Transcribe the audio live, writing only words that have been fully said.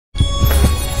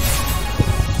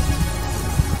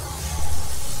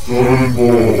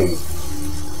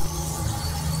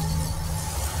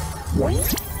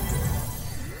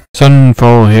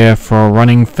Sunfall here for a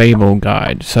running Fable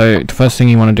guide. So the first thing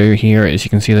you want to do here is you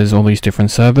can see there's all these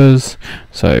different servers,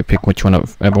 so pick whichever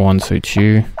one suits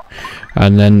you.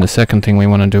 And then the second thing we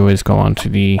want to do is go on to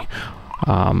the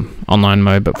online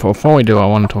mode, but before we do, I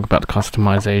want to talk about the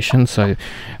customization. So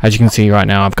as you can see right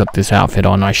now, I've got this outfit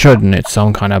on. I shouldn't, it's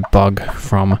some kind of bug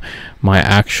from my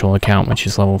actual account, which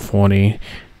is level 40,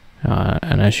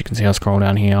 and as you can see, I'll scroll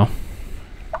down here,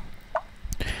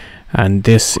 and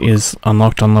this is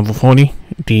unlocked on level 40.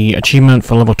 The achievement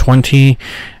for level 20,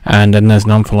 and then there's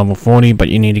none for level 40, but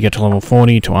you need to get to level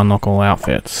 40 to unlock all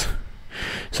outfits.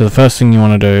 So the first thing you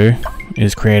want to do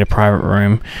is create a private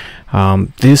room.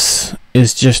 This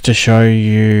is just to show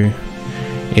you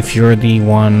if you're the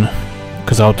one,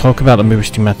 because I'll talk about the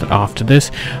boosting method after this,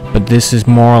 but this is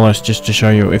more or less just to show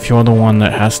you if you're the one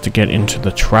that has to get into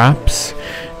the traps,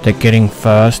 that getting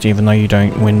first, even though you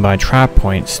don't win by trap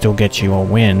points, still gets you a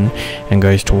win and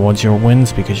goes towards your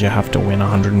wins, because you have to win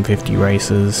 150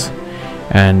 races.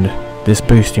 And this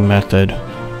boosting method,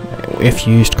 if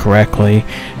used correctly,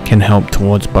 can help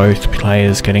towards both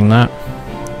players getting that.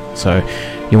 So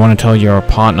you want to tell your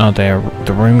partner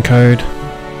the room code,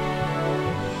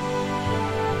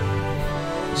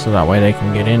 so that way they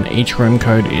can get in. Each room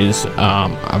code is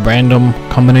a random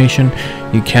combination.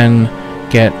 You can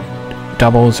get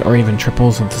doubles or even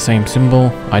triples of the same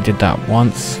symbol. I did that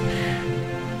once.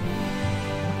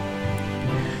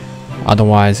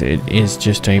 Otherwise, it is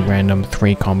just a random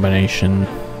 3 combination.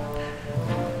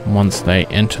 Once they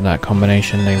enter that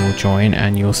combination, they will join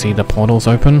and you'll see the portals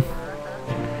open.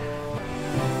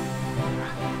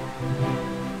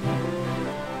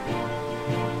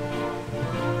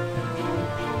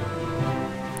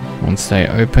 Once they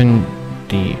open,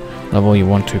 the level you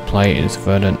want to play is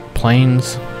Verdant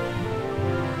Plains.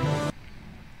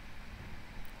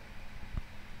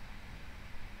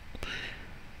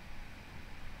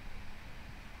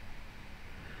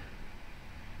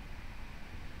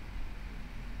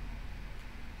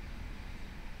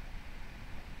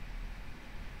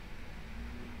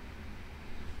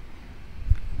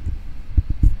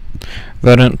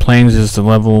 Verdant Plains is the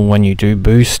level when you do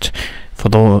boost for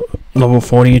the level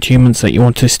 40 achievements that you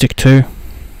want to stick to.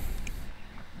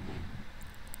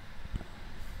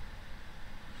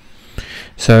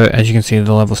 So as you can see,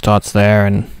 the level starts there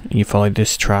and you follow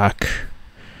this track.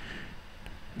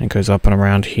 It goes up and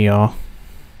around here.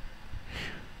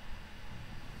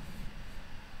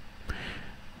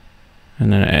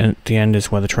 And then at the end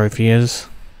is where the trophy is.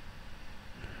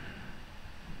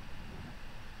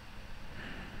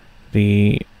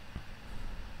 The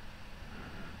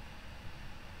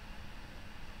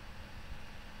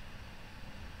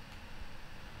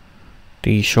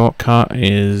shortcut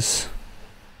is,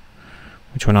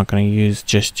 which we're not going to use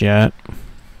just yet.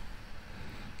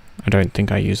 I don't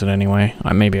think I use it anyway.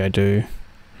 Maybe I do.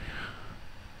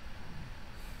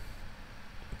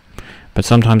 But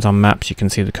sometimes on maps you can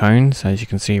see the cones, as you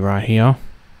can see right here.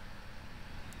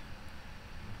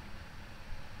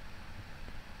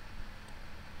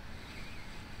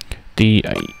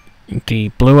 The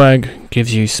blue egg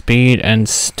gives you speed and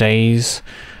stays.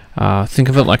 Think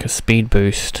of it like a speed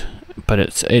boost, but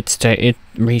it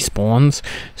respawns.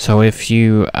 So if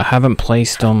you haven't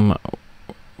placed them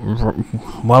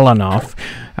well enough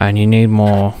and you need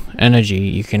more energy,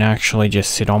 you can actually just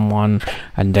sit on one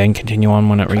and then continue on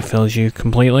when it refills you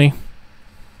completely.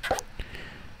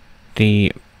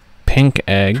 The pink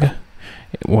egg,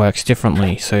 it works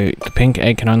differently. So the pink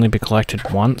egg can only be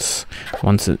collected once.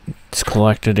 Once it's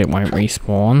collected, it won't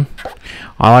respawn.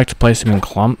 I like to place them in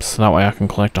clumps, so that way I can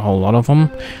collect a whole lot of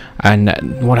them. And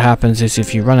what happens is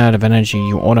if you run out of energy,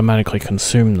 you automatically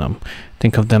consume them.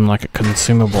 Think of them like a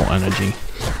consumable energy.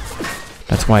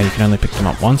 That's why you can only pick them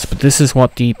up once. But this is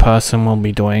what the person will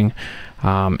be doing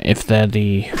if they're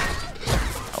the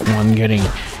one getting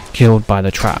killed by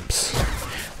the traps.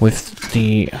 With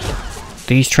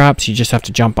these traps, you just have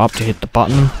to jump up to hit the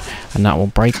button and that will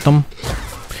break them.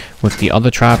 With the other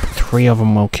trap, 3 of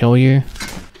them will kill you.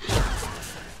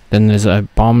 Then there's a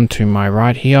bomb to my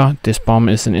right here. This bomb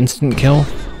is an instant kill.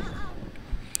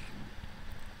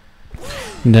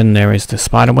 And then there is the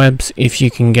spider webs. If you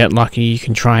can get lucky, you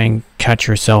can try and catch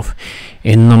yourself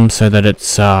in them so that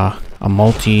it's a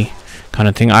multi kind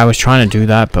of thing. I was trying to do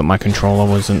that, but my controller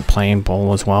wasn't playing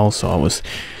ball as well, so I was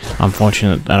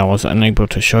unfortunate that I was unable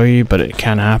to show you, but it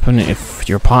can happen if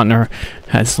your partner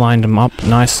has lined them up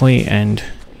nicely and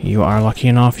you are lucky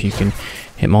enough. You can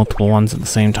hit multiple ones at the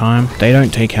same time. They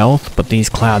don't take health, but these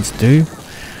clouds do.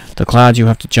 The clouds you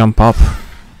have to jump up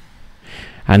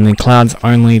and the clouds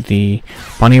only the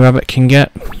bunny rabbit can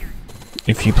get.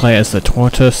 If you play as the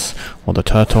tortoise or the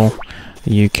turtle,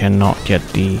 you cannot get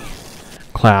the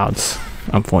clouds,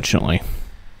 unfortunately.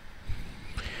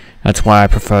 That's why I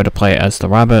prefer to play as the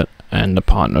rabbit, and the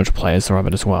partner to play as the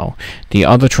rabbit as well. The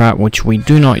other trap, which we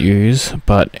do not use,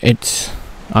 but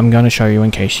I'm going to show you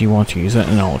in case you want to use it,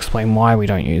 and I'll explain why we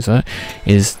don't use it,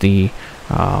 is the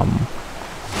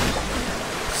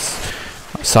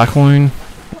cyclone,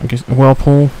 I guess,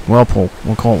 whirlpool, we'll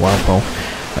call it whirlpool.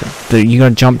 You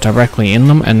gotta jump directly in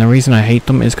them, and the reason I hate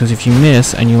them is because if you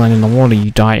miss and you land in the water,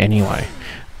 you die anyway.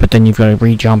 But then you've got to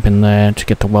re-jump in there to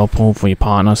get the whirlpool for your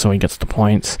partner so he gets the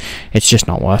points. It's just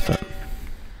not worth it.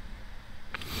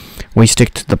 We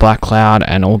stick to the black cloud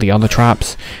and all the other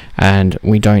traps, and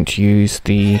we don't use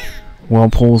the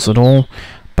whirlpools at all.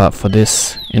 But for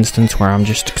this instance where I'm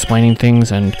just explaining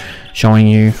things and showing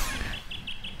you,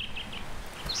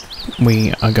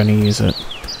 we are going to use it.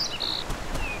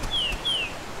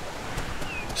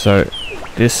 So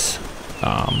this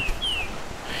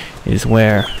is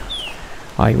where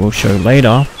I will show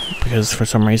later, because for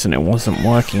some reason it wasn't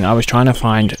working. I was trying to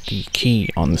find the key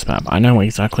on this map. I know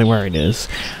exactly where it is,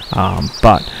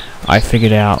 but I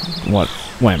figured out what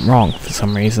went wrong. For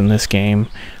some reason this game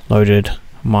loaded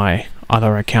my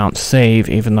other account's save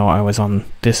even though I was on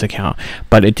this account,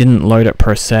 but it didn't load it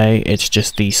per se. It's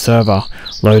just the server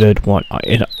loaded what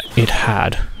it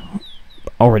had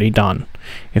already done,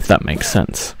 if that makes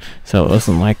sense. So it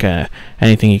wasn't like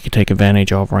anything you could take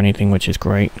advantage of or anything, which is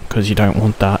great because you don't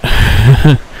want that.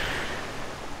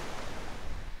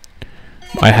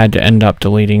 I had to end up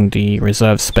deleting the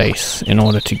reserve space in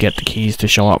order to get the keys to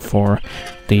show up for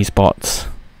these bots,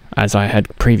 as I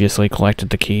had previously collected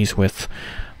the keys with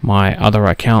my other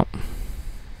account.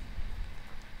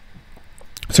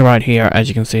 So right here, as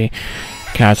you can see,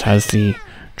 Kaz has the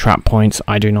trap points.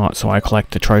 I do not, so I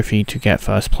collect the trophy to get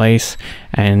first place.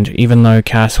 And even though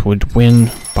Cass would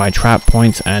win by trap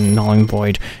points and null and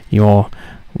void your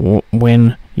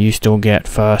win, you still get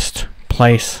first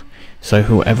place. So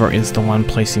whoever is the one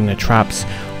placing the traps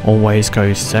always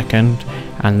goes second,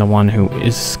 and the one who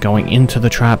is going into the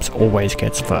traps always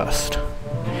gets first.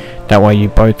 That way you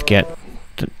both get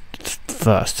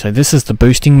first. So this is the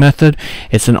boosting method.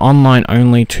 It's an online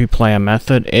only 2-player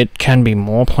method. It can be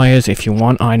more players if you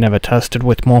want. I never tested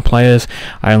with more players.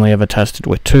 I only ever tested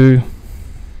with 2.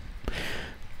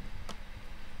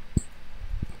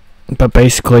 But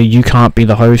basically you can't be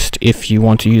the host if you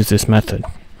want to use this method.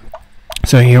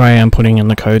 So here I am putting in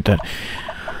the code that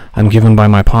I'm given by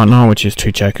my partner, which is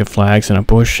 2 checkered flags and a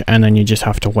bush, and then you just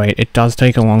have to wait. It does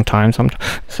take a long time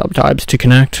sometimes to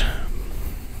connect.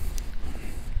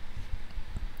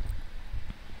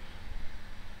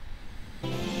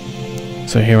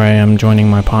 So here I am joining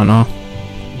my partner,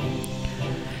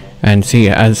 and see,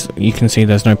 as you can see,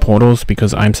 there's no portals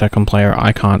because I'm second player.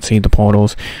 I can't see the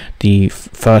portals. The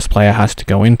first player has to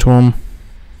go into them.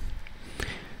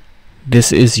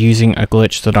 This is using a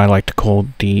glitch that I like to call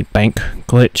the bank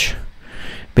glitch,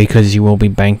 because you will be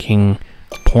banking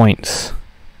points.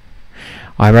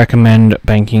 I recommend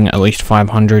banking at least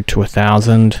 500 to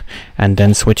 1,000 and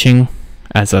then switching,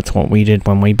 as that's what we did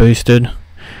when we boosted.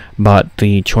 But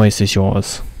the choice is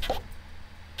yours.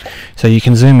 So you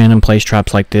can zoom in and place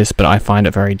traps like this, but I find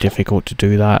it very difficult to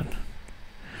do that.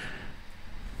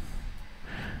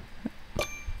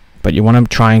 But you want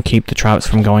to try and keep the traps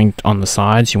from going on the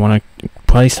sides. You want to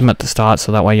place them at the start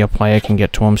so that way your player can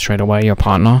get to them straight away, your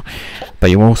partner. But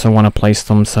you also want to place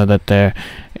them so that they're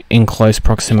in close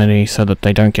proximity so that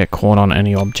they don't get caught on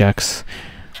any objects.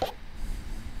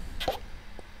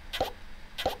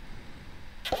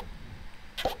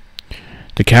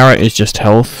 The carrot is just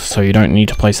health, so you don't need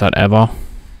to place that ever.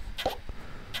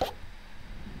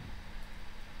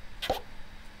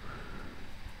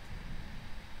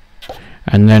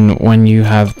 And then when you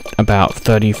have about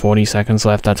 30-40 seconds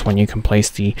left, that's when you can place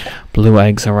the blue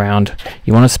eggs around.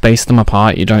 You want to space them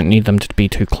apart. You don't need them to be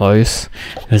too close,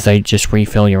 because they just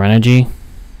refill your energy.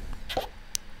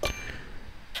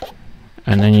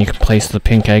 And then you can place the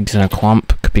pink eggs in a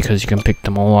clump, because you can pick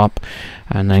them all up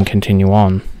and then continue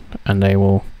on, and they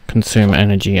will consume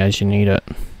energy as you need it.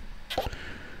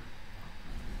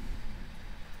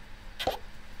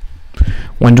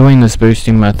 When doing this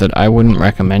boosting method, I wouldn't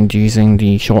recommend using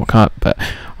the shortcut, but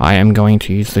I am going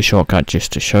to use the shortcut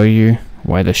just to show you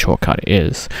where the shortcut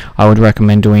is. I would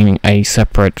recommend doing a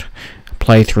separate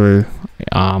playthrough,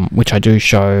 which I do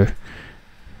show,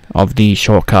 of the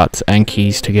shortcuts and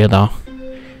keys together,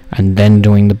 and then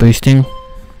doing the boosting,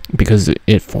 because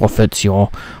it forfeits your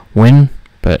win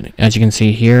But as you can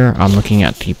see here, I'm looking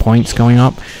at the points going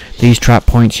up. These trap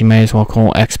points you may as well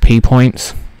call XP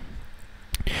points.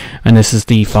 And this is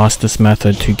the fastest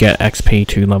method to get XP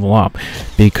to level up,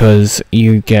 because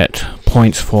you get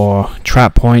points for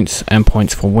trap points and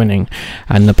points for winning.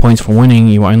 And the points for winning,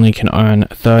 you only can earn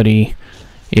 30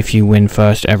 if you win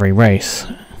first every race.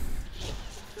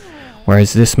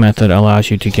 Whereas this method allows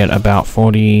you to get about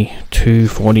 42,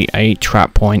 48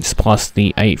 trap points plus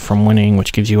the 8 from winning,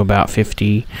 which gives you about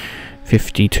 50,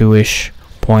 52-ish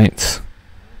points.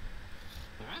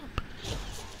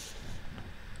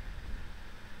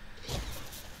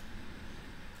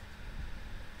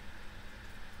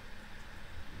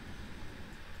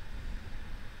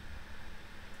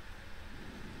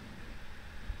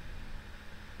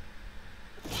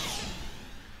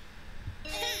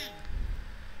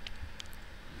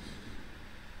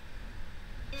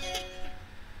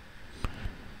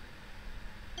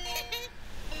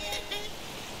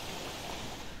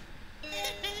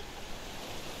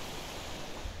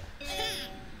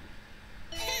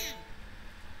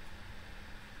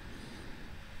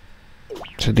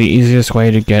 So the easiest way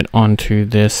to get onto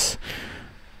this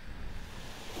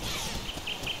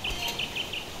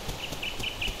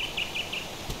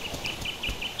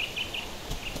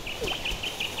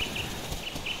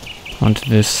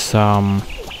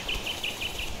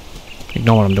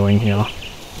ignore what I'm doing here.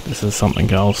 This is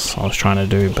something else I was trying to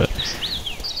do, but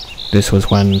this was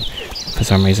when for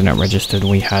some reason it registered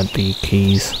we had the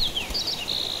keys.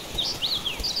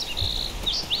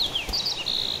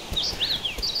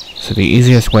 So the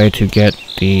easiest way to get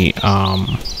the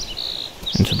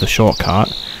into the shortcut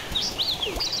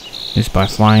is by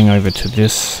flying over to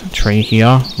this tree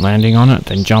here, landing on it,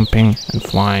 then jumping and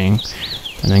flying,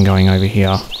 and then going over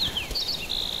here.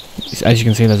 As you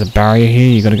can see, there's a barrier here.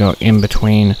 You got to go in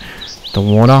between the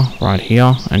water right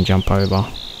here and jump over.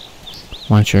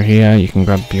 Once you're here, you can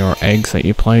grab your eggs that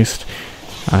you placed,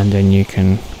 and then you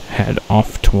can head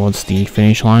off towards the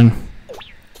finish line.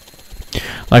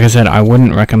 Like I said, I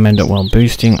wouldn't recommend it while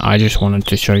boosting. I just wanted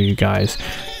to show you guys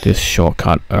this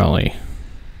shortcut early.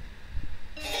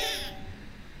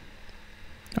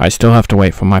 I still have to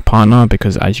wait for my partner,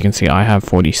 because as you can see I have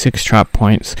 46 trap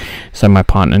points, so my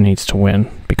partner needs to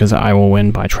win, because I will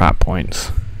win by trap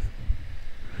points.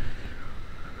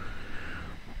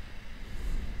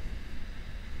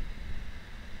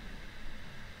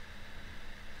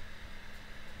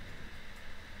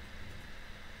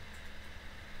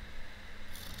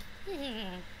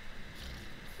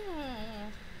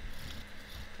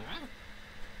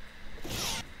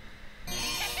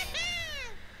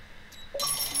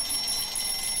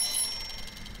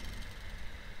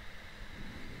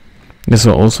 This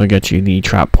will also get you the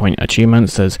trap point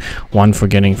achievements. There's one for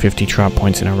getting 50 trap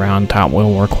points in a round. That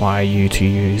will require you to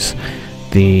use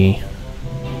the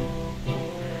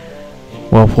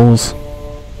whirlpools.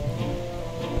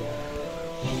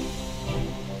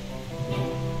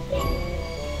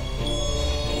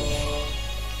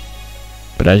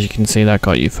 But as you can see, that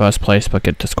got you first place, but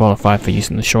get disqualified for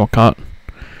using the shortcut.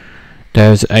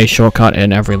 There's a shortcut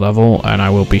in every level, and I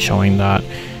will be showing that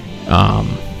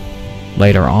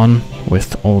later on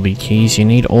with all the keys. You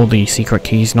need all the secret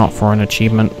keys, not for an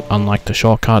achievement unlike the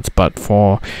shortcuts, but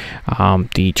for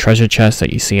the treasure chest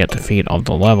that you see at the feet of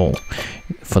the level.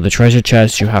 For the treasure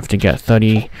chest, you have to get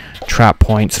 30 trap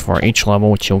points for each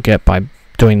level, which you'll get by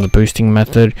doing the boosting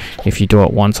method if you do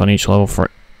it once on each level for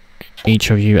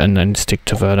each of you, and then stick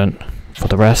to Verdant for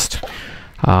the rest.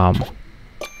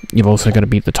 You've also got to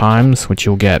beat the times, which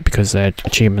you'll get because they're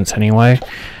achievements anyway,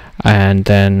 and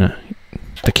then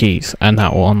the keys, and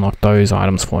that will unlock those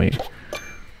items for you.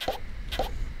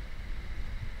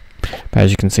 But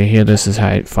as you can see here, this is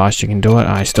how fast you can do it.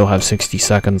 I still have 60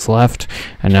 seconds left,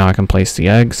 and now I can place the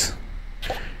eggs.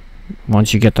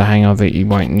 Once you get the hang of it, you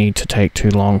won't need to take too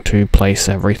long to place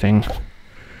everything.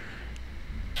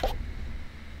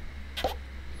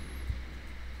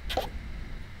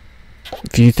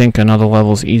 If you think another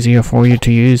level is easier for you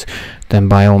to use, then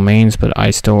by all means, but I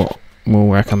still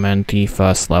will recommend the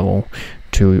first level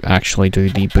to actually do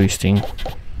the boosting.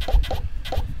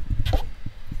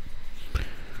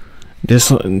 This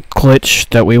glitch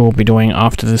that we will be doing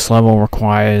after this level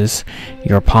requires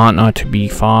your partner to be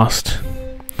fast.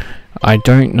 I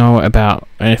don't know about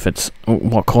if it's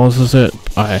what causes it.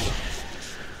 I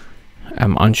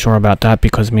am unsure about that,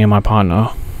 because me and my partner,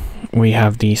 we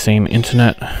have the same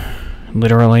internet,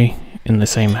 literally in the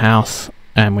same house,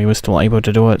 and we were still able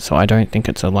to do it, so I don't think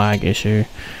it's a lag issue.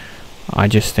 I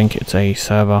just think it's a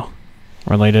server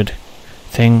related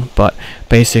thing. But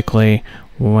basically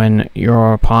when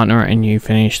you're a partner and you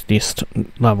finish this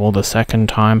level the second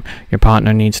time, your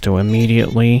partner needs to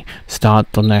immediately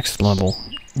start the next level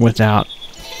without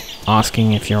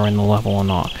asking if you're in the level or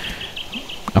not.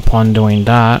 Upon doing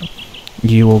that,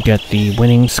 you will get the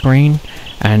winning screen,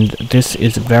 and this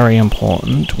is very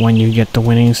important. When you get the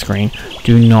winning screen,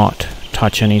 do not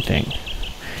touch anything.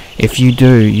 If you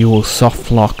do, you will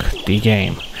soft lock the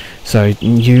game. So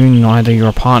neither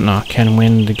your partner can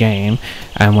win the game,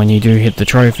 and when you do hit the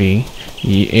trophy,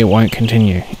 it won't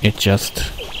continue. It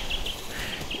just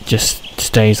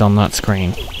stays on that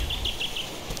screen.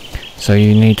 So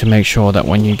you need to make sure that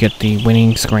when you get the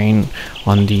winning screen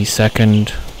on the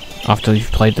second, after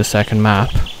you've played the second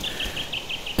map,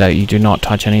 that you do not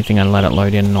touch anything and let it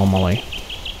load in normally.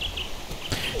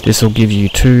 This will give you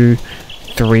 2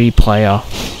 3-player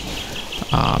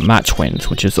match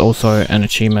wins, which is also an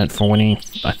achievement for winning.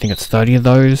 I think it's 30 of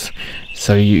those.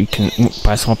 So you can,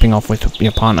 by swapping off with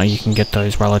your partner, you can get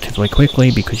those relatively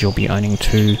quickly because you'll be earning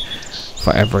 2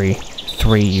 for every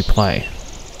 3 you play.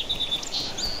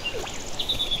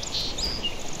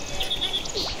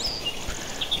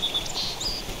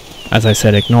 As I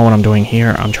said, ignore what I'm doing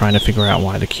here. I'm trying to figure out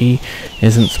why the key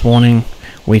isn't spawning.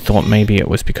 We thought maybe it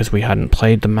was because we hadn't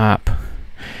played the map,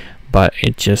 but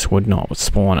it just would not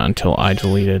spawn until I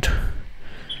deleted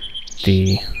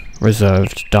the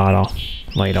reserved data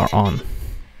later on.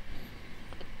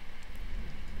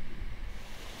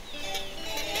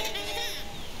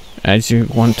 As you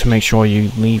want to make sure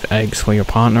you leave eggs for your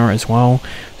partner as well,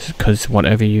 because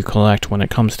whatever you collect, when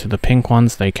it comes to the pink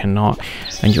ones, they cannot.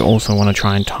 And you also want to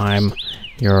try and time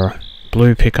your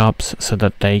blue pickups so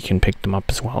that they can pick them up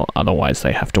as well. Otherwise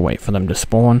they have to wait for them to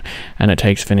spawn, and it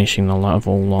takes finishing the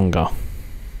level longer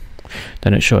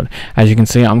than it should. As you can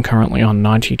see, I'm currently on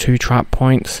 92 trap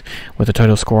points with a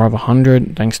total score of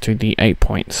 100 thanks to the 8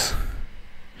 points.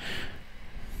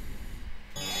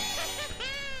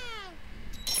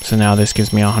 So now this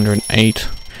gives me 108.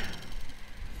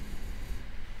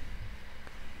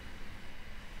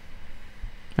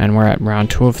 And we're at round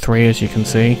 2 of 3, as you can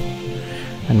see.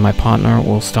 And my partner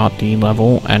will start the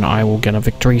level and I will get a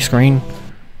victory screen,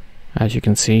 as you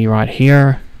can see right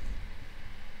here.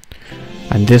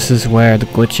 And this is where the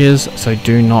glitch is, so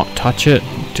do not touch it,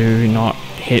 do not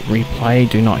hit replay,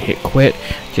 do not hit quit,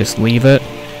 just leave it.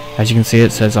 As you can see,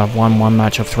 it says I've won 1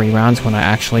 match of 3 rounds when I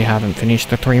actually haven't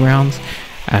finished the 3 rounds.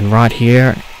 And right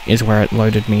here is where it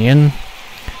loaded me in.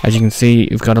 As you can see,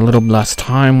 you've got a little less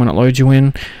time when it loads you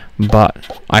in,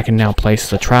 but I can now place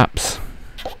the traps.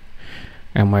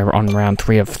 And we're on round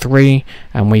 3 of 3,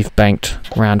 and we've banked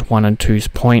round 1 and 2's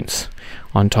points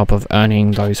on top of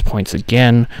earning those points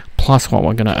again, plus what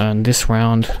we're going to earn this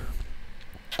round.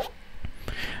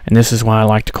 And this is why I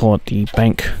like to call it the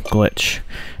bank glitch,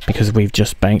 because we've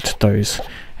just banked those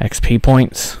XP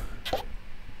points,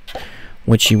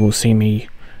 which you will see me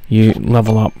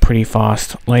level up pretty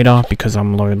fast later because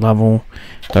I'm low level.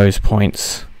 Those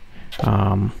points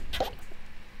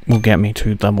will get me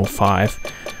to level 5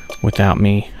 without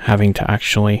me having to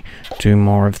actually do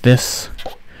more of this.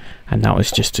 And that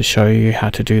was just to show you how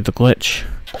to do the glitch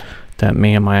that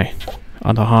me and my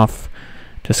other half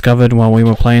discovered while we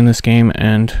were playing this game,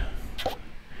 and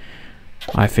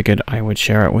I figured I would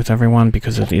share it with everyone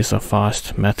because it is a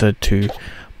fast method to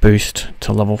boost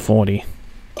to level 40.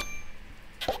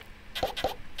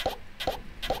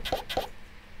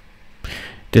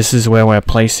 This is where we're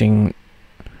placing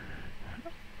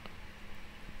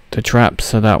the traps,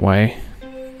 so that way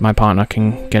my partner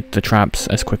can get the traps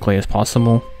as quickly as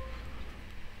possible.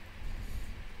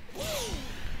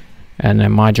 And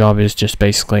then my job is just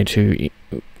basically to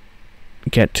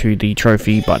get to the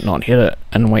trophy but not hit it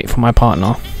and wait for my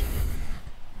partner.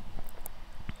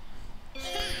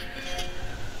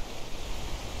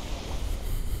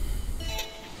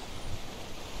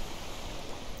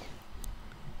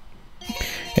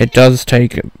 It does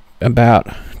take about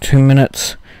 2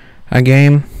 minutes a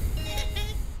game.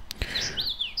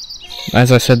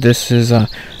 As I said, this is a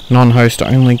non-host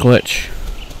only glitch,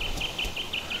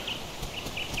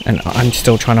 and I'm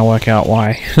still trying to work out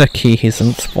why the key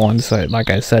isn't spawned, so like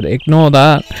I said, ignore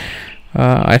that.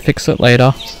 I fix it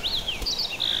later.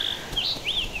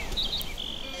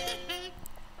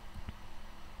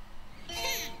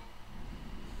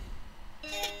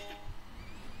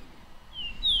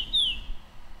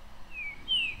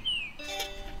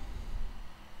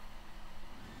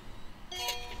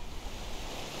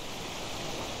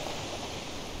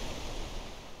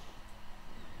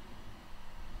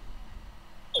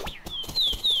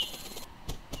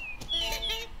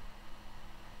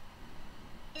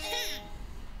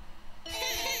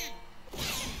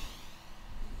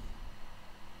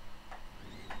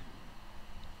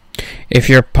 If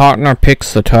your partner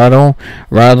picks the turtle,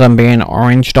 rather than being an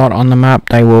orange dot on the map,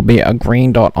 they will be a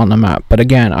green dot on the map. But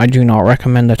again, I do not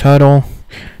recommend the turtle.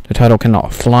 The turtle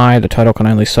cannot fly, the turtle can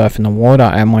only surf in the water,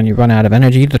 and when you run out of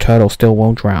energy, the turtle still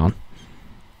will drown.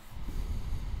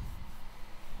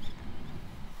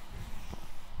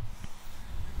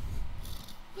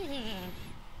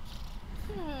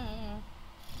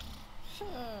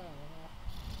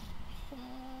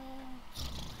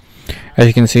 As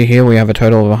you can see here, we have a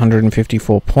total of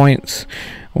 154 points,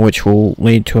 which will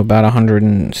lead to about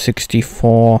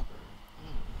 164,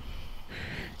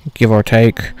 give or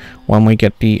take, when we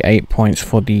get the 8 points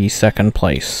for the second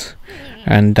place.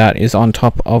 And that is on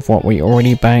top of what we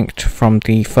already banked from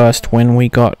the first win we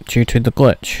got due to the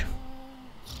glitch.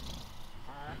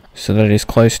 So that is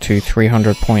close to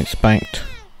 300 points banked.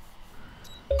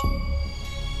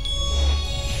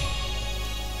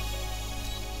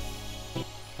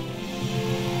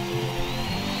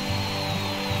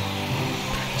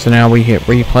 So now we hit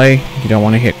replay. You don't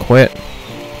want to hit quit.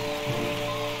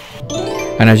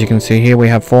 And as you can see here, we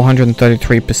have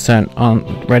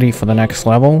 433% ready for the next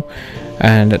level.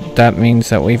 And that means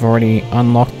that we've already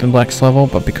unlocked the next level,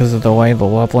 but because of the way the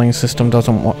leveling system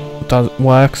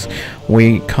works,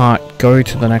 we can't go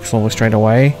to the next level straight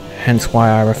away. Hence why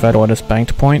I refer to it as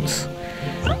banked points.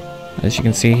 As you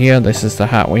can see here, this is the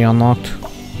hat we unlocked.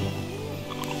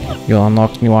 You'll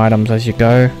unlock new items as you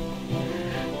go.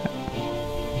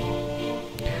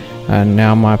 And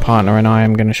now my partner and I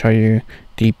am going to show you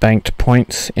the banked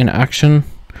points in action.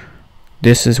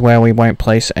 This is where we won't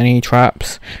place any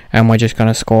traps, and we're just going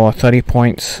to score 30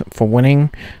 points for winning.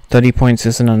 30 points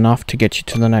isn't enough to get you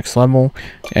to the next level,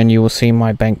 and you will see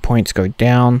my bank points go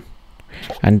down,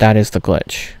 and that is the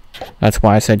glitch. That's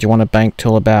why I said you want to bank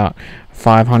till about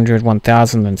 500,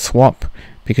 1000, then swap,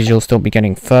 because you'll still be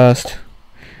getting first.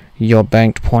 Your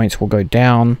banked points will go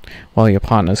down while your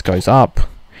partner's goes up.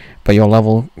 But your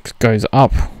level goes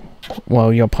up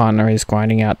while your partner is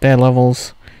grinding out their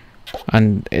levels,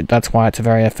 and that's why it's a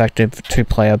very effective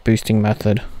two-player boosting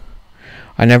method.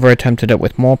 I never attempted it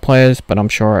with more players, but I'm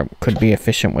sure it could be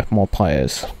efficient with more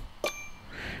players.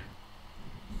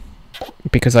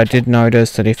 Because I did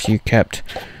notice that if you kept,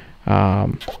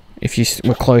 if you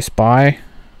were close by,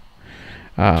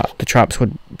 the traps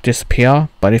would disappear,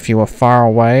 but if you were far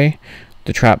away,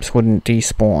 the traps wouldn't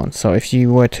despawn. So if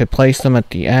you were to place them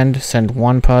at the end, send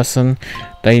one person,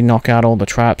 they knock out all the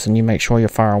traps and you make sure you're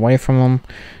far away from them,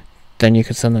 then you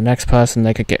could send the next person,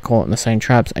 they could get caught in the same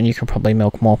traps, and you could probably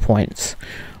milk more points.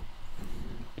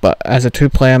 But as a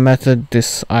two-player method,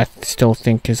 this I still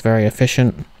think is very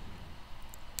efficient.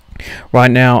 Right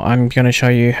now I'm going to show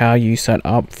you how you set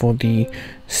up for the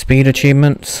speed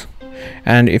achievements,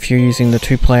 and if you're using the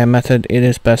two-player method, it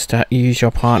is best to use your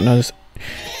partners,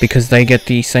 because they get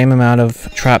the same amount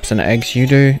of traps and eggs you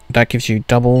do. That gives you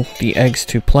double the eggs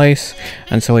to place,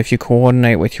 and so if you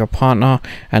coordinate with your partner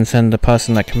and send the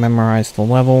person that can memorize the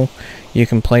level, you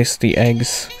can place the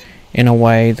eggs in a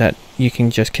way that you can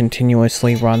just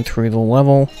continuously run through the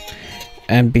level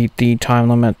and beat the time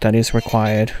limit that is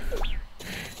required.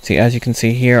 See, as you can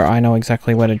see here, I know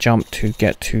exactly where to jump to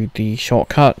get to the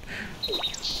shortcut.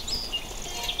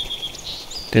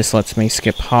 This lets me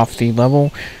skip half the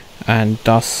level and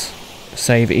thus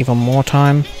save even more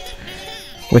time.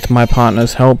 With my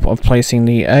partner's help of placing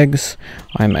the eggs,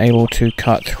 I'm able to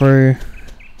cut through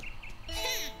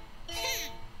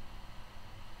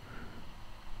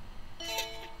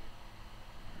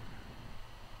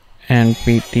and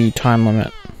beat the time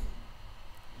limit.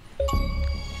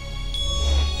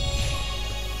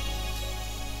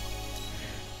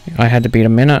 I had to beat a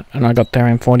minute, and I got there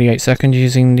in 48 seconds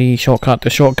using the shortcut. The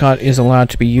shortcut is allowed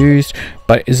to be used,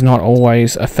 but is not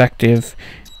always effective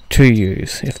to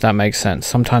use, if that makes sense.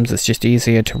 Sometimes it's just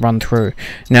easier to run through.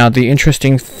 Now, the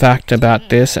interesting fact about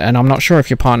this, and I'm not sure if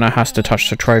your partner has to touch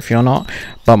the trophy or not,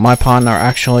 but my partner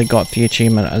actually got the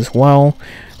achievement as well,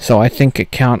 so I think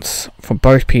it counts for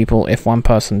both people if one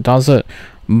person does it,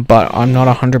 but I'm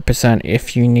not 100%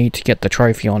 if you need to get the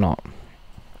trophy or not.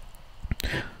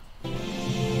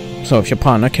 So if your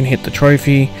partner can hit the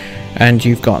trophy and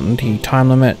you've gotten the time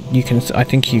limit, I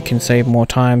think you can save more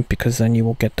time, because then you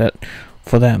will get that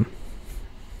for them.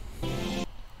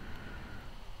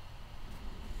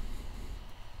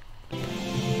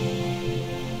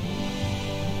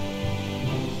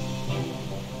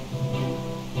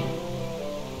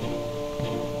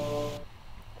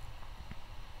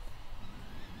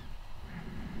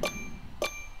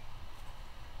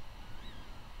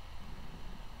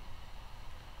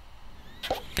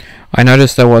 I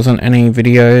noticed there wasn't any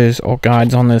videos or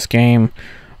guides on this game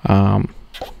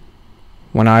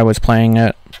when I was playing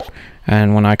it,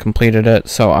 and when I completed it,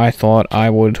 so I thought I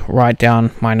would write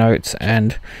down my notes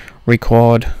and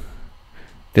record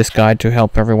this guide to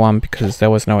help everyone, because there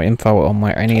was no info on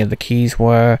where any of the keys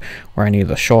were, where any of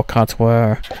the shortcuts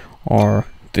were, or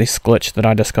this glitch that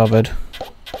I discovered.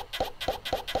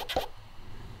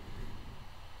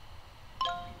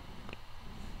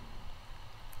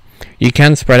 You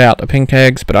can spread out the pink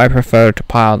eggs, but I prefer to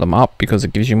pile them up because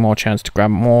it gives you more chance to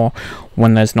grab more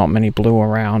when there's not many blue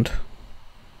around.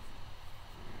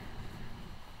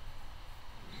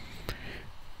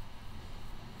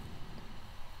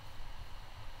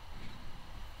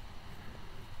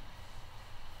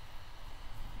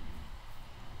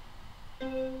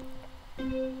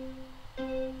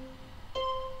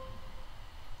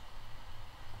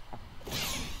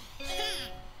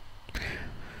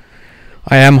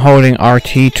 I am holding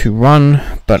RT to run,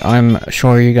 but I'm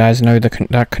sure you guys know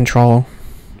that control.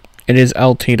 It is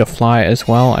LT to fly as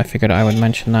well. I figured I would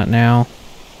mention that now.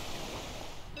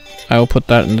 I will put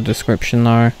that in the description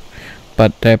though,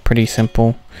 but they're pretty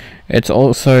simple. It's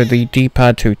also the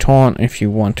D-pad to taunt if you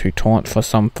want to taunt for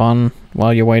some fun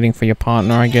while you're waiting for your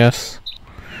partner, I guess.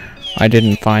 I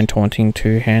didn't find taunting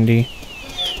too handy.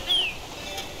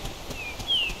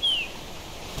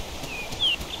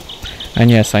 And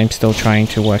yes, I'm still trying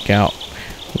to work out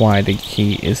why the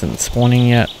key isn't spawning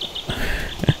yet.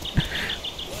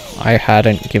 I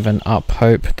hadn't given up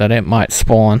hope that it might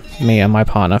spawn. Me and my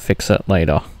partner fix it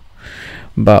later.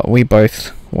 But we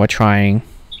both were trying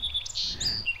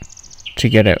to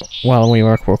get it while we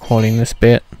were recording this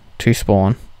bit to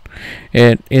spawn.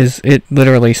 It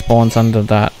literally spawns under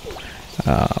that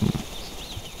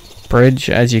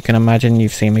bridge. As you can imagine,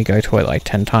 you've seen me go to it like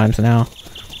 10 times now.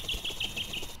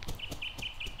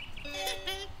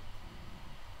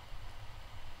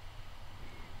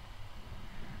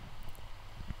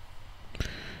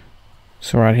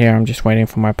 So right here, I'm just waiting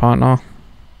for my partner.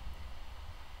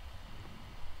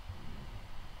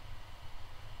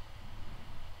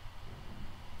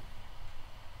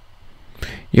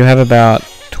 You have about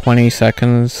 20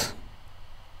 seconds.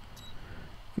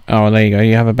 Oh, there you go.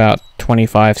 You have about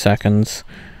 25 seconds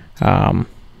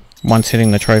once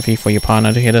hitting the trophy for your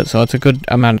partner to hit it. So it's a good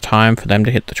amount of time for them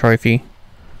to hit the trophy.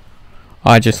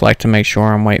 I just like to make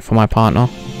sure and wait for my partner.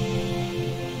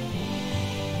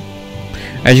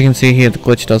 As you can see here, the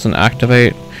glitch doesn't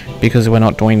activate because we're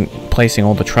not placing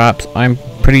all the traps. I'm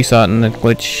pretty certain that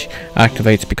glitch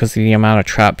activates because of the amount of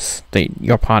traps that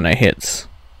your partner hits.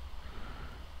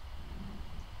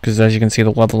 Because as you can see, the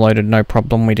level loaded no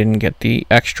problem. We didn't get the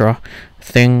extra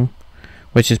thing,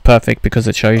 which is perfect because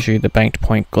it shows you the banked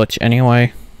point glitch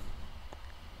anyway.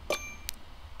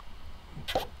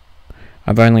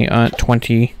 I've only earned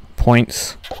 20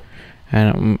 points,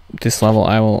 and this level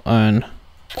I will earn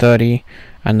 30.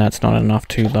 And that's not enough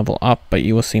to level up, but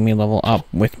you will see me level up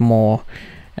with more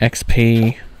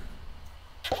XP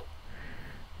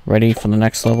ready for the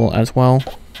next level as well.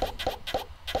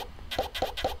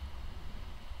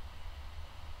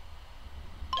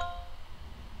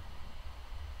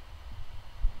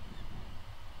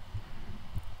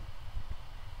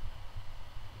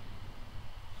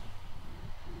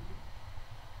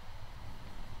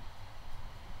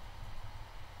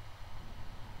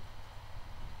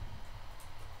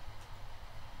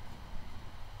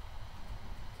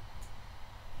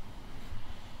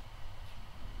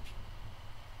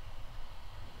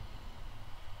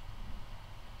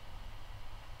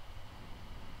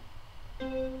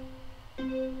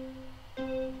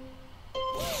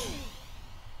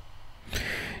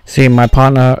 See, my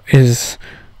partner is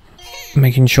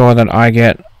making sure that I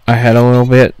get ahead a little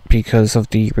bit because of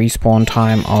the respawn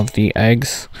time of the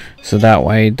eggs, so that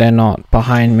way they're not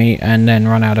behind me and then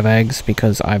run out of eggs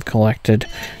because I've collected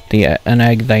an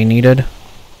egg they needed.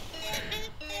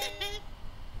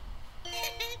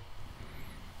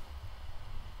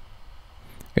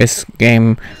 This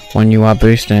game, when you are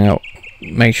boosting it,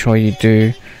 make sure you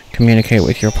do communicate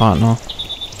with your partner.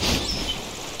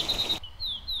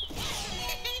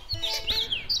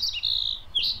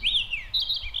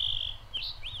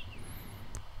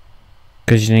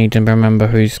 Because you need to remember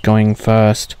who's going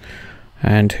first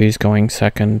and who's going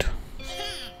second.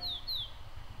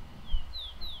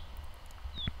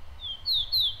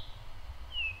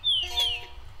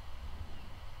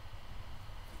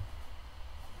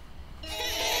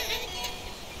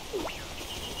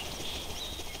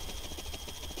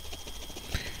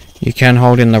 You can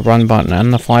hold in the run button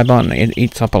and the fly button. It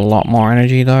eats up a lot more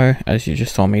energy though, as you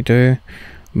just saw me do,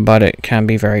 but it can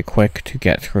be very quick to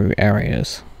get through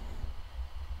areas.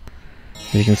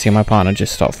 As you can see, my partner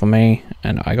just stopped for me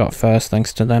and I got first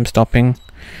thanks to them stopping.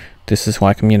 This is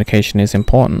why communication is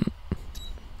important.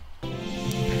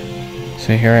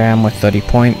 So here I am with 30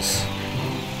 points,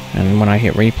 and when I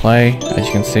hit replay, as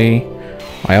you can see,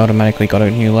 I automatically got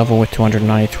a new level with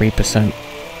 293%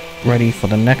 ready for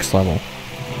the next level,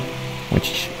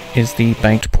 which is the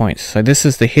banked points. So this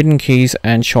is the hidden keys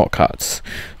and shortcuts.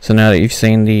 So now that you've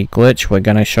seen the glitch, we're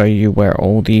going to show you where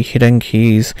all the hidden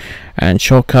keys and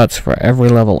shortcuts for every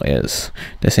level is.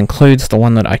 This includes the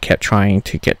one that I kept trying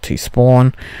to get to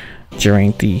spawn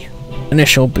during the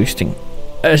initial boosting.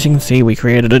 As you can see, we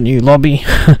created a new lobby,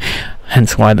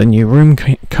 hence why the new room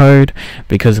code,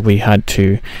 because we had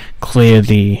to clear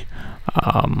the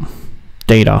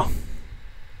data,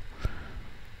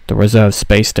 the reserved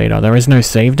space data. There is no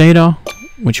save data,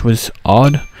 which was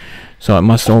odd, so it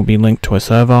must all be linked to a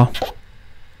server.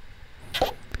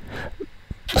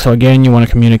 So again, you want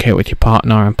to communicate with your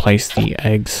partner and place the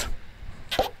eggs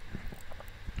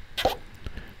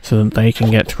so that they can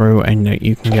get through and that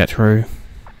you can get through.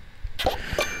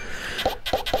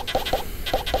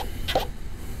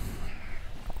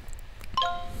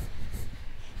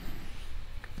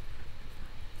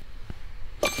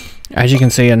 As you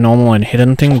can see, a normal and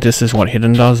hidden thing, this is what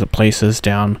hidden does. It places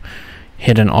down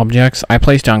hidden objects. I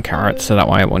placed down carrots so that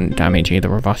way it wouldn't damage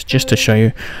either of us, just to show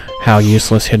you how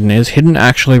useless hidden is. Hidden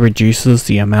actually reduces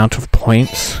the amount of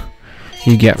points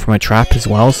you get from a trap as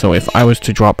well. So if I was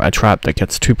to drop a trap that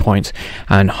gets 2 points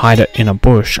and hide it in a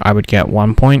bush, I would get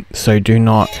 1 point. So do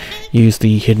not use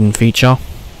the hidden feature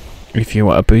if you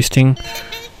are boosting.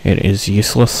 It is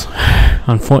useless,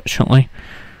 unfortunately.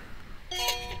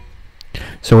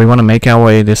 So we want to make our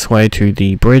way this way to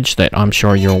the bridge that I'm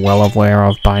sure you're well aware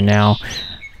of by now.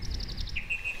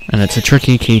 And it's a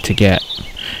tricky key to get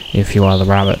if you are the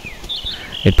rabbit.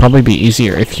 It'd probably be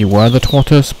easier if you were the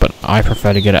tortoise, but I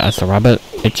prefer to get it as the rabbit.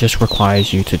 It just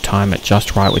requires you to time it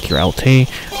just right with your LT,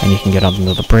 and you can get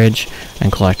under the bridge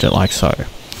and collect it like so.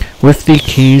 With the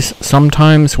keys,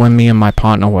 sometimes when me and my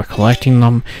partner were collecting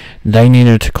them, they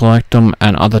needed to collect them,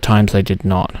 and other times they did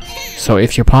not. So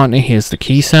if your partner hears the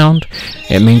key sound,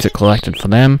 it means it collected for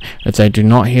them. If they do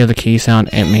not hear the key sound,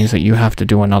 it means that you have to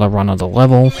do another run of the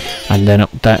level, and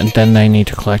then they need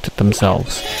to collect it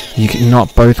themselves. You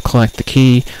cannot both collect the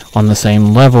key on the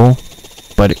same level,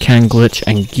 but it can glitch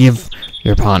and give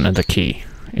your partner the key,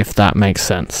 if that makes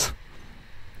sense,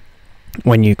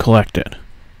 when you collect it.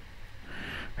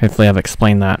 Hopefully I've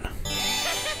explained that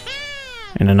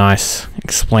in a nice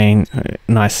explanation.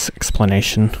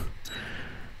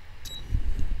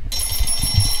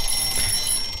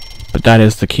 But that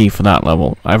is the key for that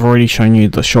level. I've already shown you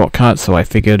the shortcut, so I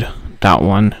figured that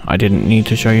one I didn't need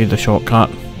to show you the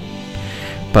shortcut.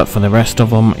 But for the rest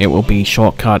of them, it will be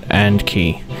shortcut and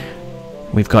key.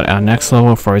 We've got our next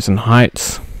level, Frozen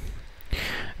Heights.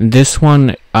 This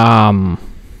one,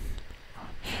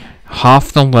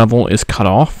 half the level is cut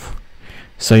off,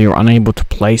 so you're unable to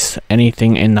place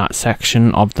anything in that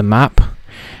section of the map.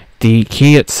 The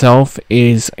key itself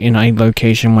is in a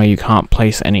location where you can't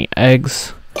place any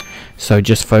eggs, so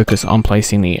just focus on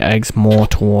placing the eggs more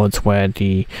towards where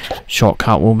the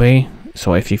shortcut will be.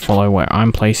 So if you follow where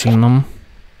I'm placing them,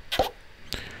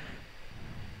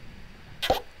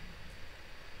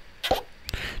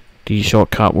 the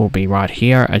shortcut will be right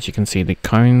here. As you can see, the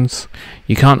cones,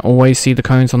 you can't always see the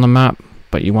cones on the map,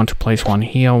 but you want to place one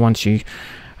here once you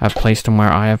have placed them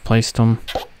where I have placed them,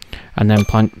 and then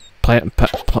play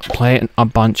a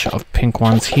bunch of pink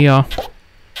ones here,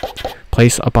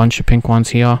 place a bunch of pink ones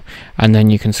here, and then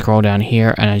you can scroll down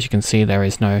here, and as you can see, there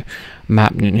is no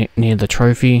map near the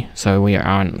trophy, so we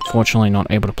are unfortunately not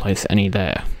able to place any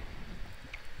there.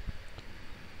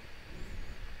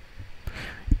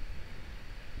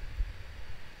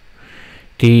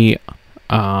 The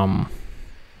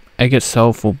egg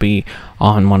itself will be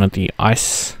on one of the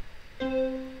ice,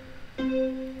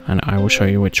 and I will show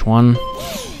you which one.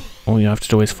 All you have to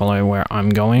do is follow where I'm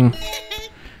going.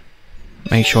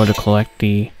 Make sure to collect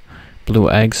the blue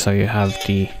eggs so you have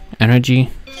the energy,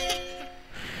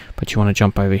 but you want to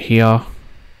jump over here,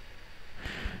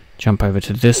 jump over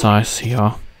to this ice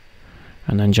here,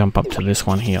 and then jump up to this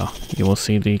one here. You will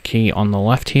see the key on the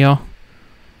left here.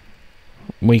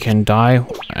 We can die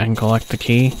and collect the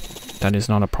key, that is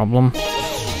not a problem.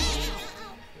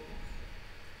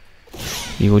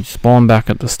 You would spawn back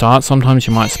at the start. Sometimes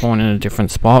you might spawn in a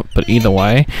different spot, but either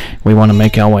way, we want to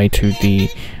make our way to the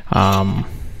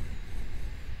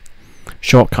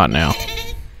shortcut now.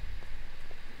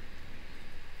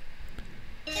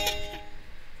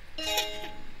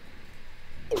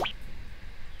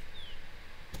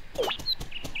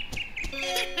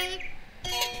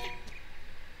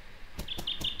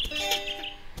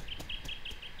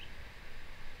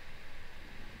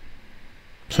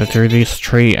 So through this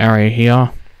tree area here,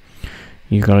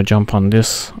 you got to jump on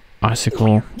this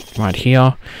icicle right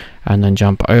here, and then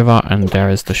jump over, and there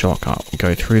is the shortcut.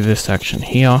 Go through this section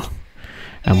here,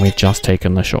 and we've just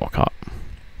taken the shortcut.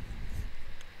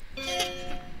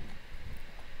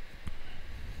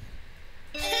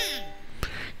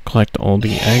 Collect all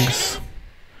the eggs.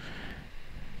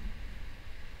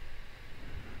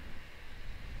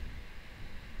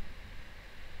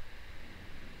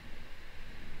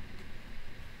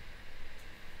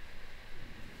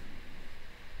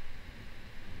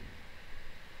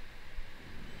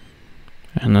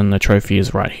 And then the trophy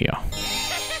is right here.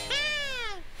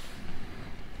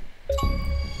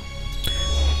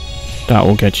 That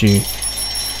will get you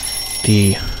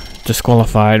the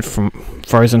disqualified from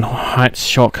Frozen Heights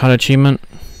shortcut achievement,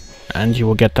 and you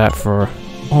will get that for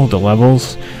all the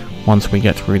levels once we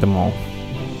get through them all.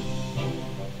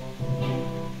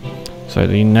 So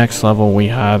the next level we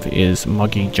have is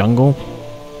Muggy Jungle.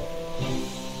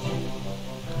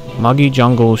 Muggy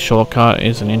Jungle shortcut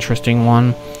is an interesting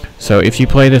one. So if you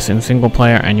play this in single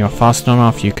player and you're fast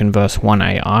enough, you can verse one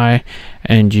AI,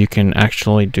 and you can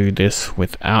actually do this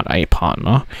without a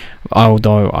partner,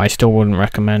 although I still wouldn't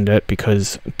recommend it,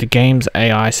 because the game's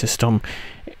AI system,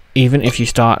 even if you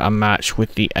start a match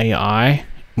with the AI,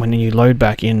 when you load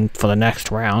back in for the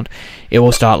next round, it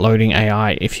will start loading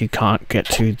AI if you can't get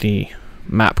to the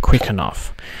map quick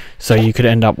enough. So you could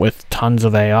end up with tons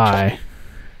of AI.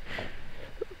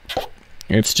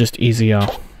 It's just easier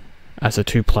as a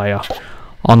two-player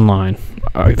online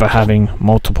over having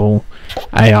multiple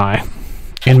AI,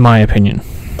 in my opinion.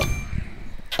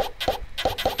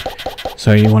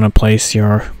 So you want to place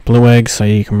your blue eggs so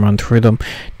you can run through them.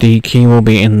 The key will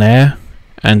be in there,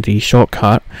 and the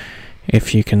shortcut,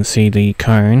 if you can see the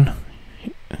cone,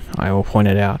 I will point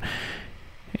it out,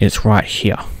 it's right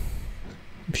here,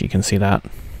 if you can see that.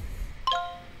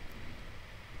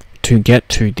 To get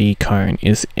to the cone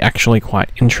is actually quite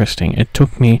interesting. It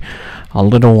took me a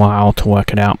little while to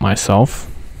work it out myself.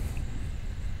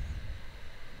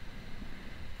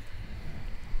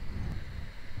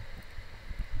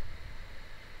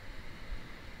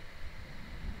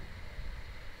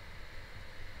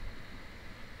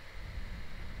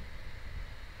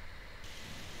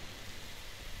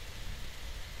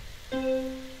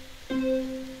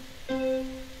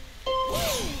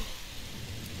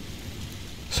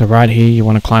 So right here, you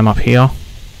want to climb up here,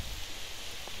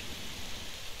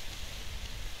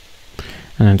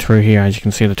 and then through here, as you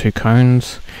can see the two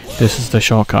cones, this is the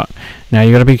shortcut. Now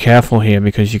you got to be careful here,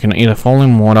 because you can either fall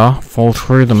in water, fall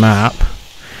through the map,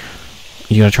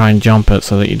 you got to try and jump it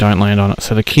so that you don't land on it.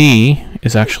 So the key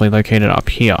is actually located up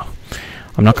here.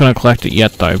 I'm not going to collect it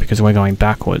yet though, because we're going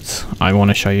backwards. I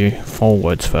want to show you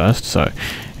forwards first, so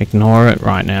ignore it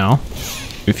right now.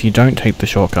 If you don't take the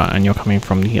shortcut and you're coming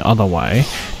from the other way,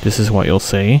 this is what you'll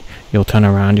see. You'll turn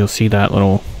around, you'll see that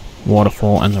little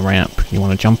waterfall and the ramp. You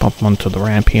want to jump up onto the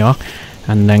ramp here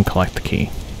and then collect the key.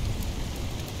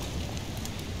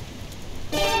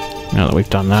 Now that we've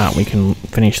done that, we can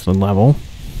finish the level.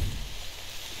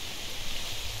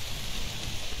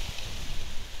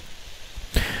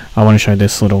 I want to show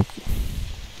this little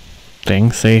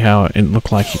thing. See how it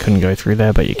looked like you couldn't go through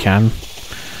there, but you can.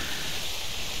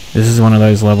 This is one of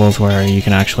those levels where you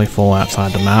can actually fall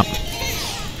outside the map.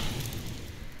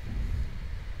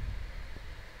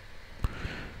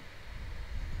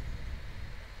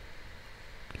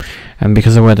 And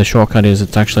because of where the shortcut is,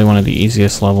 it's actually one of the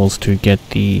easiest levels to get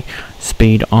the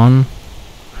speed on.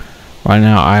 Right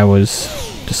now I was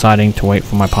deciding to wait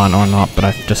for my partner or not, but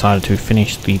I've decided to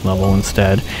finish the level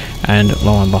instead, and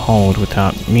lo and behold,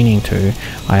 without meaning to,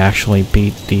 I actually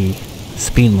beat the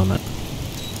speed limit.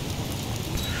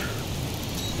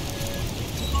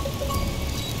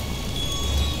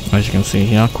 As you can see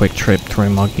here, quick trip through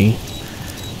Muggy.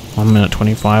 1 minute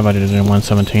 25, I did it in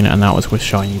 1:17, and that was with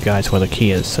showing you guys where the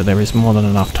key is, so there is more than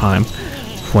enough time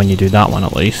for when you do that one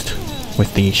at least,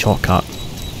 with the shortcut.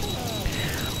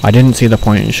 I didn't see the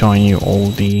point in showing you all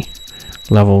the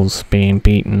levels being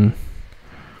beaten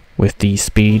with the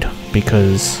speed,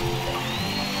 because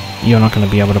you're not going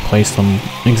to be able to place them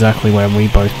exactly where we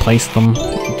both placed them.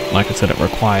 Like I said, it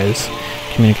requires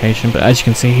communication, but as you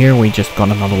can see here, we just got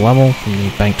another level from the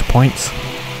banked points,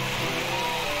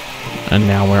 and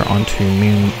now we're on to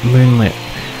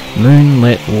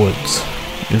Moonlit Woods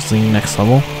is the next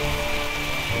level.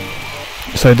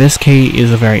 So this key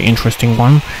is a very interesting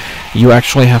one. You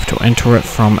actually have to enter it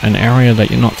from an area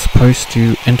that you're not supposed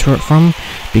to enter it from,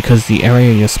 because the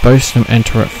area you're supposed to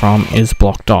enter it from is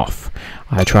blocked off.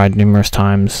 I tried numerous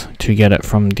times to get it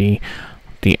from the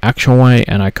actual way,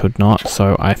 and I could not,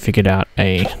 so I figured out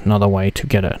another way to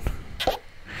get it.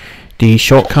 The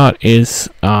shortcut is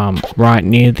right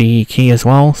near the key as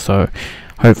well, so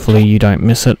hopefully you don't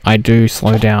miss it. I do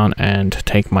slow down and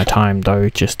take my time though,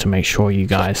 just to make sure you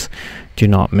guys do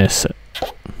not miss it.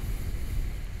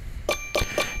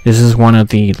 This is one of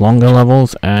the longer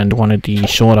levels and one of the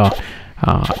shorter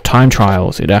time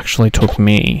trials. It actually took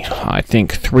me, I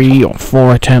think, 3 or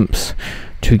 4 attempts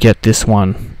to get this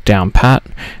one down pat,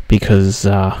 because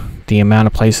the amount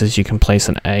of places you can place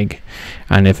an egg,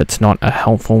 and if it's not a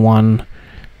helpful one,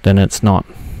 then it's not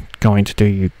going to do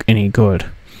you any good.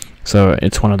 So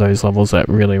it's one of those levels that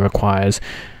really requires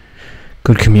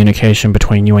good communication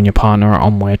between you and your partner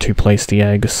on where to place the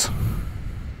eggs.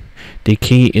 The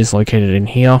key is located in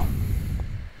here,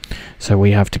 so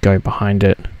we have to go behind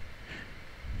it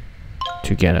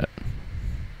to get it,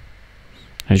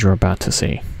 as you're about to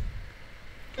see.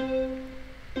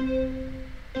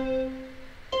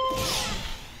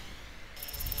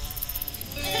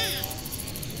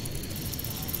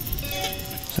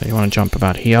 So you want to jump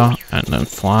about here and then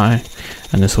fly,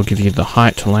 and this will give you the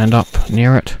height to land up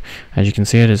near it. As you can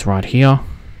see, it is right here,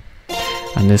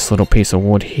 and this little piece of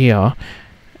wood here,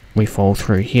 we fall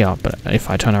through here, but if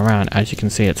I turn around, as you can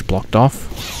see, it's blocked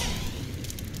off.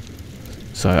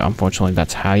 So unfortunately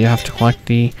that's how you have to collect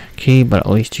the key, but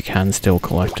at least you can still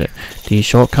collect it. The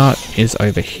shortcut is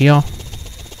over here,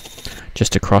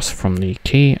 just across from the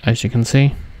key, as you can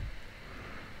see.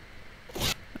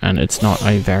 And it's not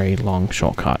a very long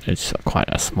shortcut, it's quite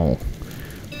a small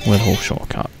little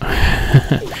shortcut.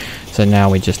 So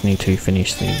now we just need to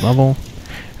finish the level,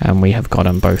 and we have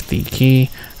gotten both the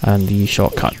key and the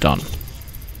shortcut done.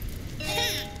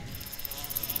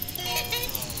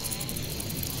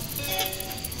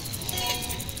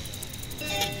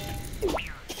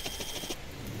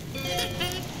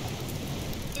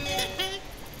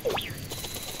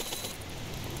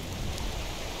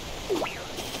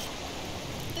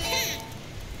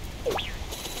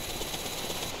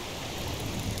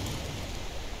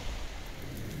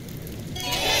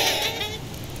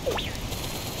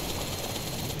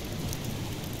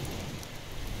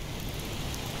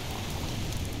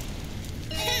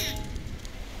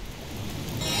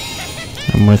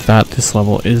 And with that, this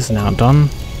level is now done.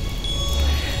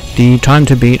 The time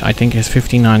to beat, I think, is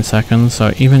 59 seconds,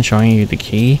 so even showing you the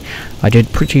key, I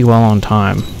did pretty well on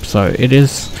time. So it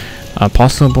is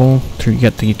possible to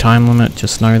get the time limit,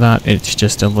 just know that. It's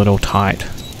just a little tight,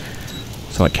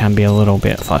 so it can be a little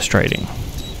bit frustrating.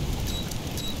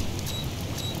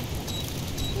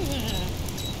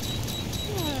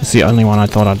 It's the only one I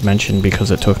thought I'd mention because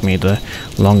it took me the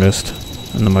longest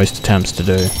and the most attempts to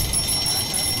do.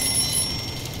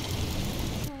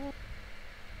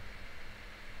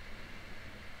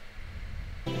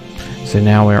 So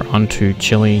now we're on to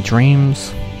Chilly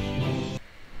Dreams.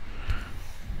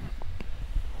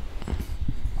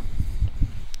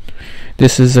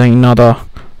 This is another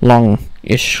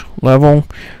long-ish level.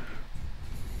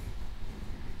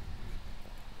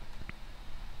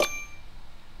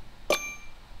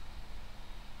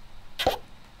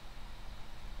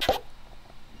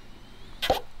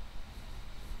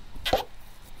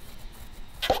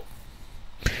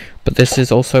 But this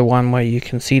is also one where you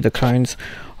can see the cones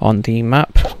on the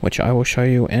map, which I will show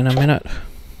you in a minute.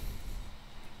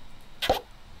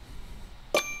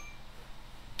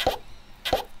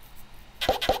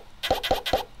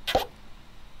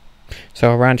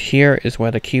 So around here is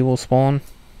where the key will spawn,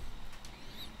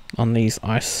 on these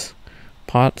ice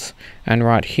parts, and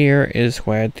right here is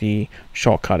where the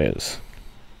shortcut is.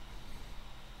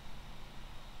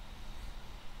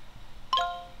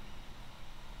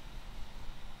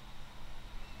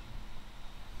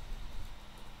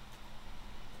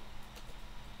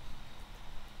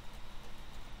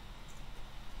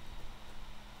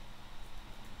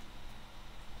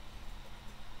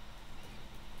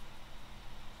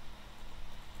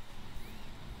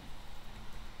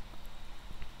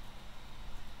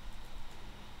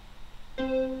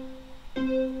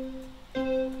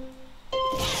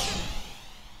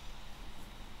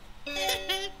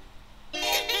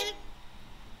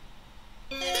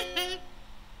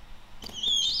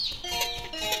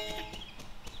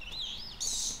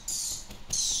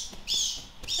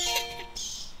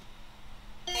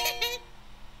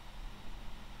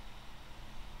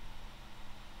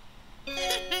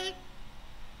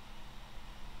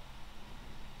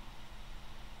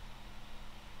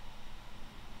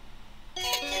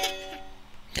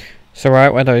 So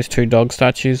right where those two dog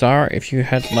statues are, if you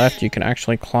head left, you can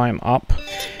actually climb up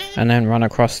and then run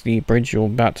across the bridge you're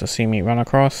about to see me run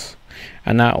across.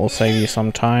 And that will save you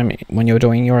some time when you're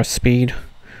doing your speed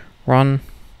run.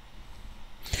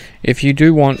 If you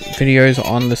do want videos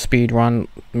on the speed run,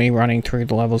 me running through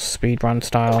the levels speed run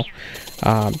style,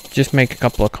 just make a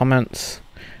couple of comments,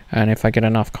 and if I get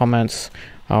enough comments,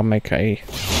 I'll make a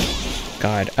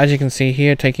guide. As you can see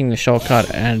here, taking the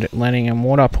shortcut and landing in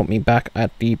water put me back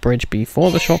at the bridge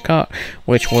before the shortcut,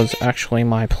 which was actually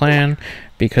my plan,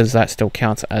 because that still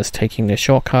counts as taking the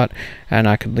shortcut, and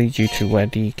I could lead you to where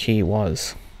the key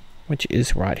was, which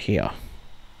is right here.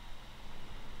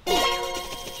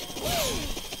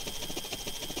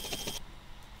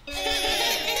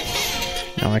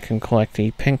 Now I can collect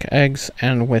the pink eggs,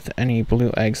 and with any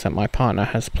blue eggs that my partner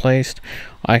has placed,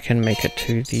 I can make it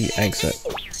to the exit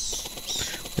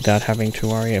without having to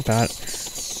worry about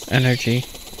energy.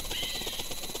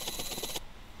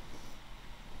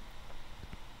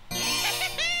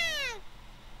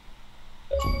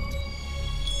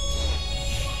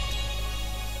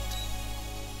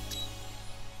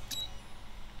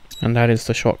 And that is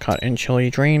the shortcut in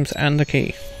Chilly Dreams and the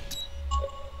key.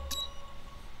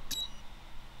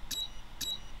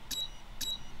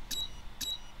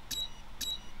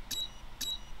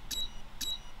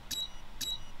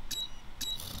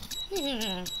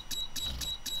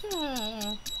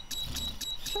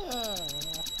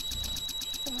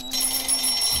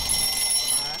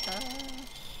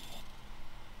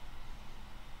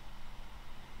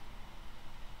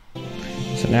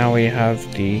 So now we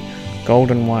have the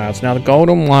Golden Wilds. Now the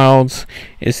Golden Wilds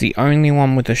is the only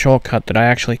one with the shortcut that I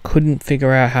actually couldn't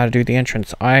figure out how to do the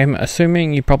entrance. I'm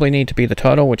assuming you probably need to be the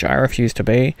turtle, which I refuse to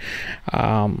be.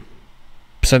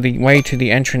 So the way to the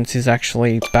entrance is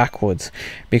actually backwards,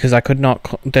 because I could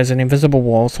not, there's an invisible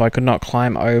wall, so I could not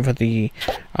climb over the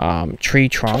tree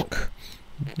trunk.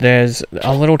 There's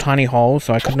a little tiny hole,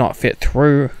 so I could not fit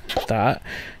through that.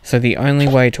 So the only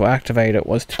way to activate it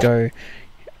was to go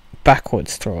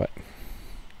backwards through it.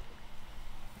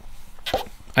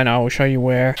 And I will show you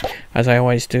where, as I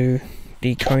always do,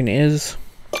 the cone is.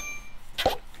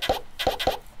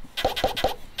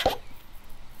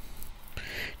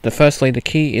 Firstly, the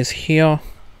key is here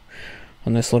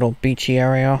on this little beachy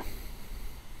area,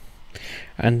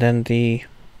 and then the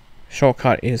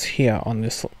shortcut is here on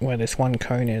this, where this one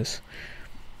cone is.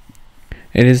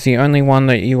 It is the only one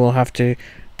that you will have to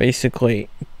basically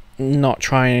not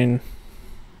try and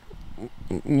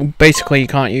you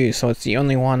can't use, so it's the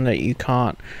only one that you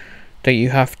can't, that you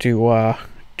have to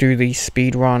do the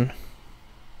speed run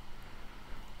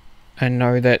and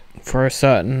know that for a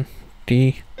certain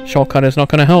the shortcut is not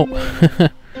going to help.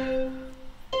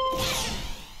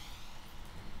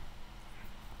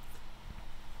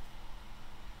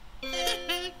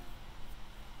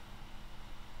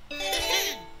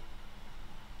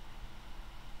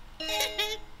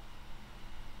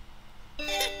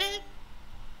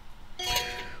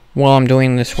 While I'm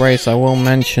doing this race, I will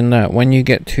mention that when you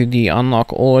get to the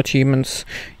unlock all achievements,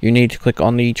 you need to click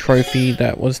on the trophy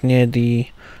that was near the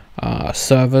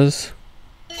servers.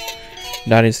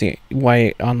 That is the way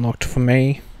it unlocked for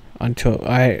me until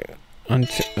it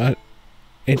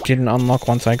didn't unlock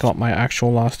once I got my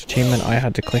actual last achievement. I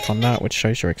had to click on that, which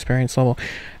shows your experience level.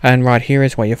 And right here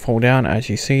is where you fall down. As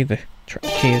you see, the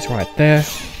key is right there.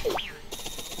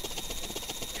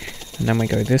 And then we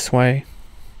go this way.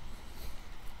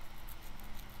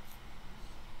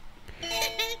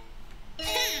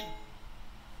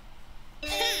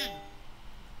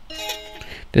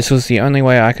 This was the only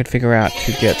way I could figure out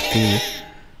to get the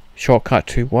shortcut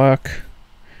to work.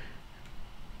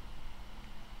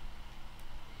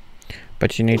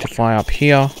 But you need to fly up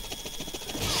here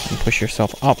and push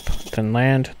yourself up, then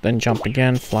land, then jump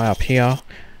again, fly up here,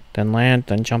 then land,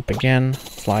 then jump again,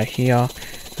 fly here,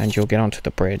 and you'll get onto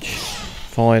the bridge.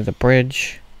 Follow the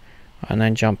bridge, and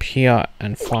then jump here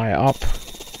and fly up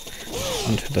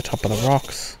onto the top of the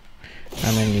rocks,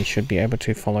 and then you should be able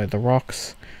to follow the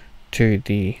rocks to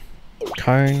the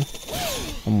cone,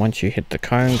 and once you hit the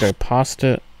cone, go past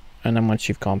it, and then once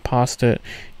you've gone past it,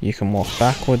 you can walk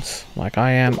backwards like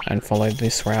I am and follow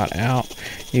this route out.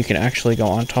 You can actually go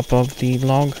on top of the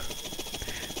log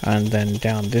and then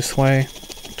down this way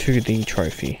to the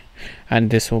trophy, and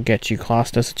this will get you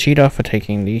classed as a cheater for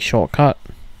taking the shortcut,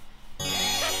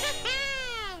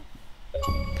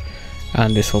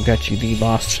 and this will get you the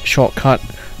last shortcut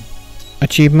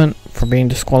achievement for being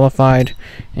disqualified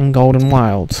in Golden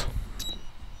Wilds.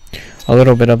 A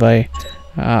little bit of a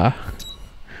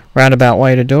roundabout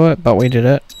way to do it, but we did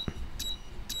it.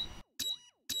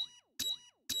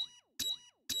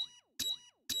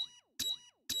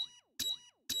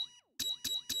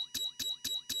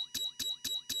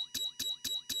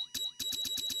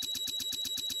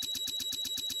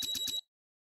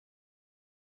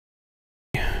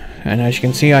 And as you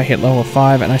can see, I hit level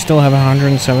 5 and I still have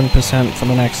 107% for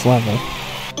the next level.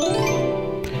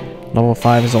 Level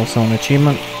 5 is also an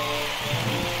achievement.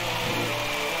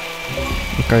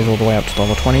 It goes all the way up to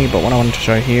level 20, but what I wanted to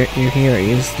show you here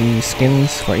is the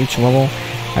skins for each level,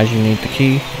 as you need the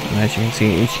key, and as you can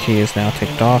see, each key is now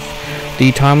ticked off.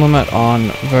 The time limit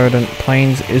on Verdant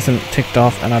Plains isn't ticked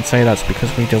off, and I'd say that's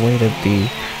because we deleted the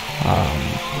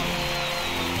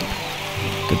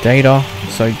data,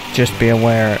 so just be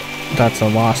aware that's a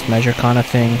last measure kind of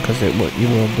thing, because you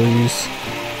will lose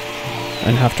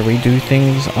and have to redo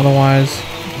things otherwise,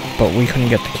 but we couldn't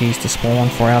get the keys to spawn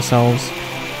for ourselves,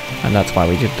 and that's why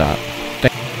we did that.